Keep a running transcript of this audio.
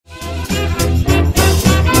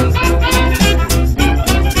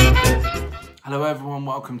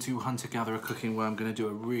welcome to Hunter Gatherer Cooking, where I'm going to do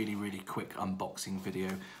a really quick unboxing video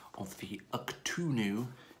of the Uktunu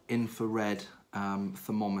infrared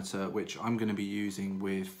thermometer, which I'm going to be using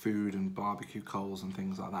with food and barbecue coals and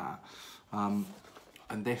things like that.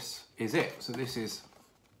 And this is it. So this is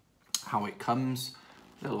how it comes.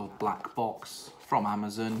 Little black box from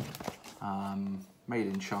Amazon, made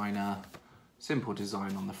in China. Simple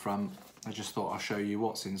design on the front. I just thought I'll show you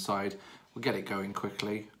what's inside. We'll get it going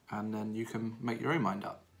quickly and then you can make your own mind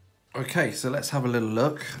up. Okay, so let's have a little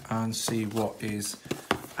look and see what is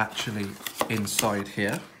actually inside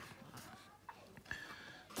here.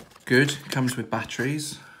 Good, comes with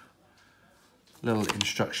batteries. Little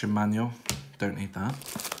instruction manual, don't need that.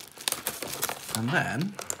 And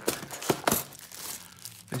then,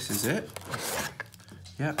 this is it.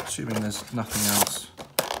 Yeah, assuming there's nothing else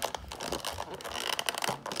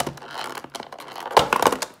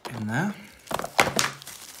in there.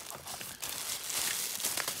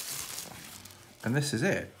 And this is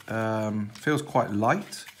it. Feels quite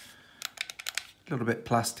light, a little bit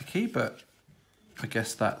plasticky, but I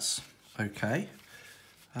guess that's okay.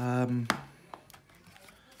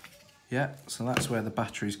 Yeah, so that's where the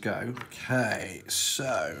batteries go. Okay,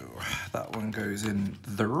 so that one goes in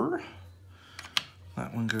there.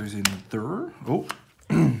 That one goes in there. Oh,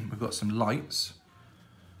 we've got some lights,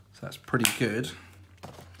 so that's pretty good.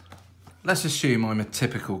 Let's assume I'm a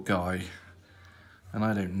typical guy and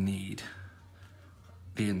I don't need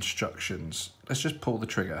the instructions. Let's just pull the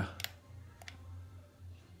trigger.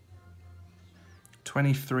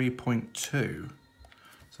 23.2.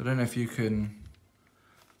 So I don't know if you can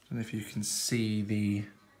see the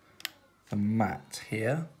mat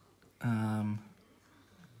here. Yeah,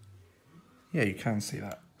 you can see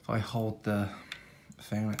that. If I hold the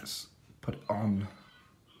thing, let's put it on.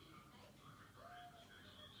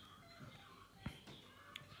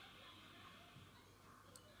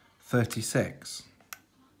 $36.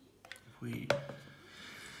 If we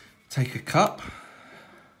take a cup,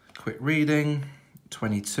 quick reading,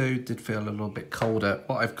 22. Did feel a little bit colder.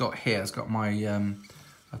 What I've got here has got my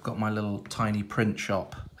I've got my little tiny print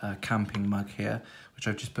shop camping mug here, which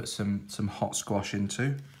I've just put some hot squash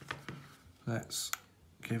into. Let's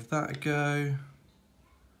give that a go.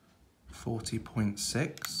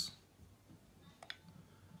 40.6.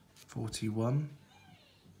 41.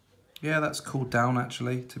 Yeah, that's cooled down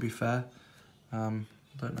actually, to be fair. Don't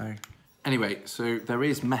know. Anyway, so there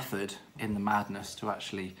is method in the madness to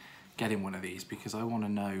actually getting one of these, because I want to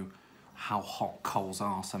know how hot coals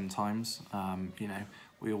are sometimes. You know,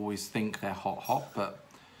 we always think they're hot, but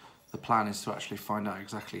the plan is to actually find out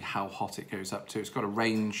exactly how hot it goes up to. It's got a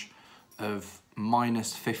range of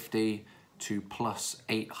 -50 to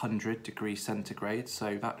 +800 degrees centigrade,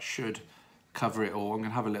 so that should cover it all. I'm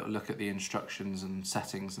gonna have a little look at the instructions and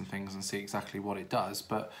settings and things and see exactly what it does,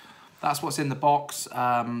 but that's what's in the box.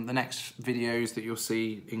 The next videos that you'll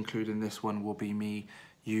see, including this one, will be me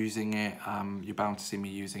using it. You're bound to see me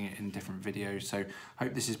using it in different videos, so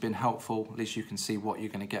hope this has been helpful. At least you can see what you're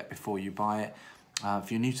going to get before you buy it.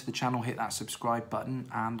 If you're new to the channel, hit that subscribe button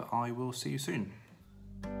and I will see you soon.